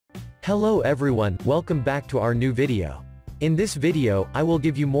Hello everyone, welcome back to our new video. In this video, I will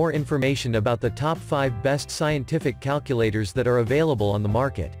give you more information about the top 5 best scientific calculators that are available on the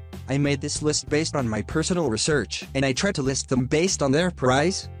market. I made this list based on my personal research, and I tried to list them based on their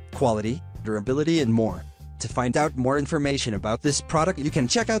price, quality, durability and more. To find out more information about this product, you can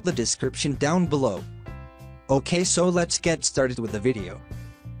check out the description down below. Okay, so let's get started with the video.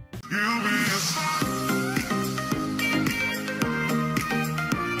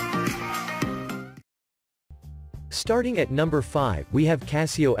 Starting at number 5, we have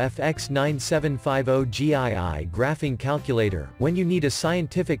Casio FX975 GII Graphing Calculator. When you need a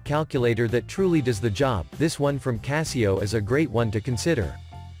scientific calculator that truly does the job, this one from Casio is a great one to consider.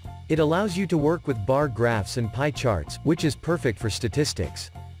 It allows you to work with bar graphs and pie charts, which is perfect for statistics.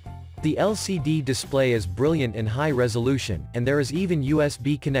 The LCD display is brilliant and high resolution, and there is even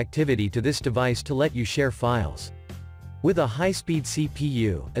USB connectivity to this device to let you share files. With a high-speed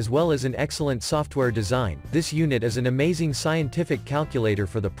CPU, as well as an excellent software design, this unit is an amazing scientific calculator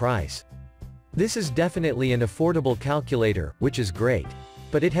for the price. This is definitely an affordable calculator, which is great.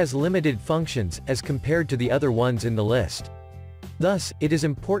 But it has limited functions, as compared to the other ones in the list. Thus, it is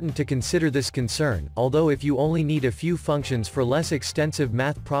important to consider this concern, although if you only need a few functions for less extensive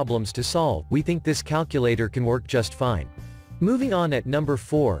math problems to solve, we think this calculator can work just fine. Moving on at number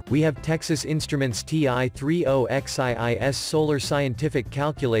 4, we have Texas Instruments TI-30XIIS Solar Scientific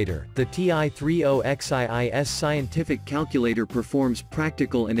Calculator. The TI-30XIIS scientific calculator performs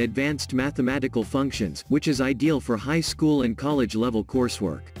practical and advanced mathematical functions, which is ideal for high school and college level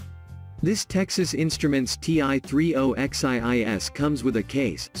coursework. This Texas Instruments TI-30XIIS comes with a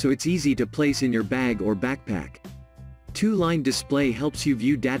case, so it's easy to place in your bag or backpack. Two-line display helps you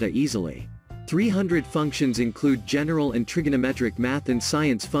view data easily. 300 functions include general and trigonometric math and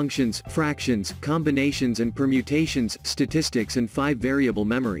science functions, fractions, combinations and permutations, statistics and 5 variable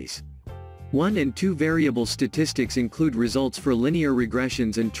memories. 1 and 2 variable statistics include results for linear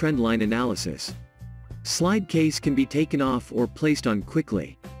regressions and trendline analysis. Slide case can be taken off or placed on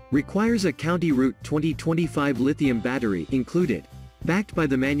quickly. Requires a County Route 2025 lithium battery included. Backed by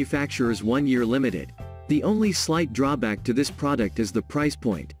the manufacturer's 1-year limited. The only slight drawback to this product is the price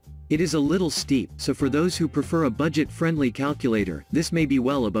point. It is a little steep, so for those who prefer a budget-friendly calculator, this may be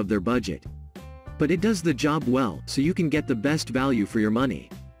well above their budget. But it does the job well, so you can get the best value for your money.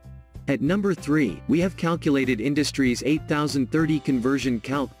 At number 3, we have Calculated Industries 8030 Conversion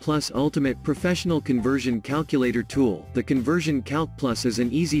Calc Plus Ultimate Professional Conversion Calculator Tool. The Conversion Calc Plus is an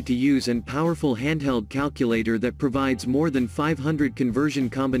easy-to-use and powerful handheld calculator that provides more than 500 conversion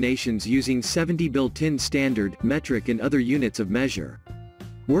combinations using 70 built-in standard, metric and other units of measure.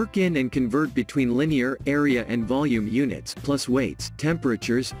 Work in and convert between linear, area and volume units, plus weights,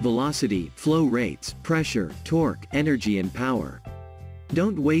 temperatures, velocity, flow rates, pressure, torque, energy and power.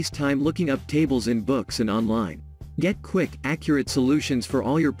 Don't waste time looking up tables in books and online. Get quick, accurate solutions for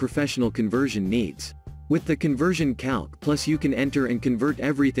all your professional conversion needs. With the Conversion Calc Plus you can enter and convert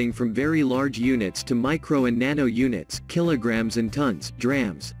everything from very large units to micro and nano units, kilograms and tons,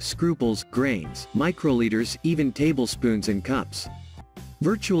 drams, scruples, grains, microliters, even tablespoons and cups.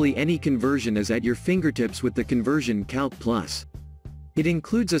 Virtually any conversion is at your fingertips with the Conversion Calc Plus. It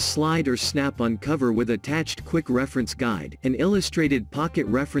includes a slide or snap-on cover with attached quick reference guide, an illustrated pocket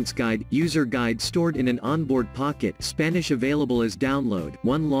reference guide, user guide stored in an onboard pocket, Spanish available as download,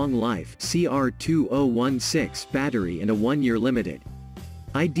 1 long life CR2016 battery and a 1-year limited.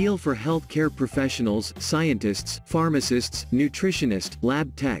 Ideal for healthcare professionals, scientists, pharmacists, nutritionists,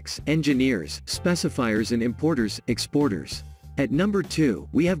 lab techs, engineers, specifiers and importers, exporters. At number 2,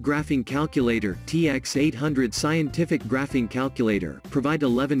 we have Graphing Calculator, TX800 Scientific Graphing Calculator, provide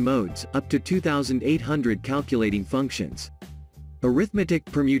 11 modes, up to 2,800 calculating functions. Arithmetic,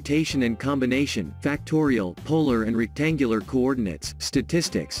 permutation and combination, factorial, polar and rectangular coordinates,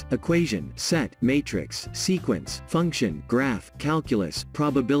 statistics, equation, set, matrix, sequence, function, graph, calculus,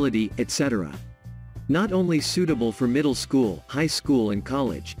 probability, etc. Not only suitable for middle school, high school and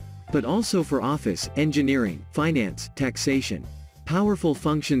college, but also for office, engineering, finance, taxation. Powerful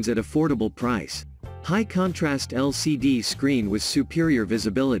functions at affordable price. High contrast LCD screen with superior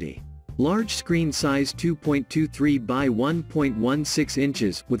visibility. Large screen size 2.23 by 1.16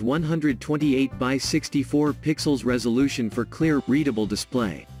 inches, with 128 by 64 pixels resolution for clear, readable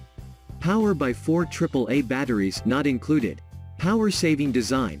display. Power by 4 AAA batteries not included. Power-saving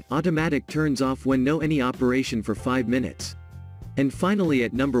design, automatic turns off when no any operation for 5 minutes. And finally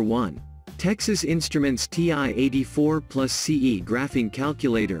at number 1. Texas Instruments TI-84 Plus CE Graphing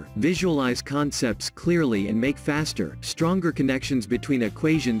Calculator, visualize concepts clearly and make faster, stronger connections between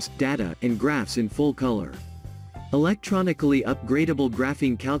equations, data, and graphs in full color. Electronically upgradable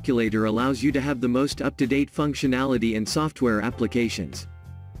graphing calculator allows you to have the most up-to-date functionality and software applications.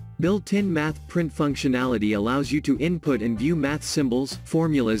 Built-in math print functionality allows you to input and view math symbols,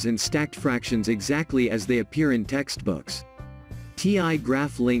 formulas and stacked fractions exactly as they appear in textbooks. TI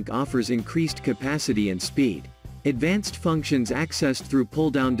Graph Link offers increased capacity and speed. Advanced functions accessed through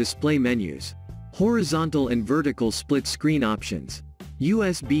pull-down display menus. Horizontal and vertical split screen options.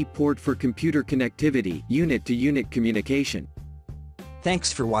 USB port for computer connectivity, unit-to-unit communication.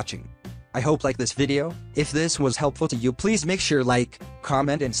 Thanks for watching. I hope like this video. If this was helpful to you, please make sure like,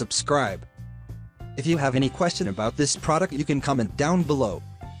 comment and subscribe. If you have any question about this product, you can comment down below.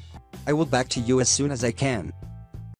 I will back to you as soon as I can.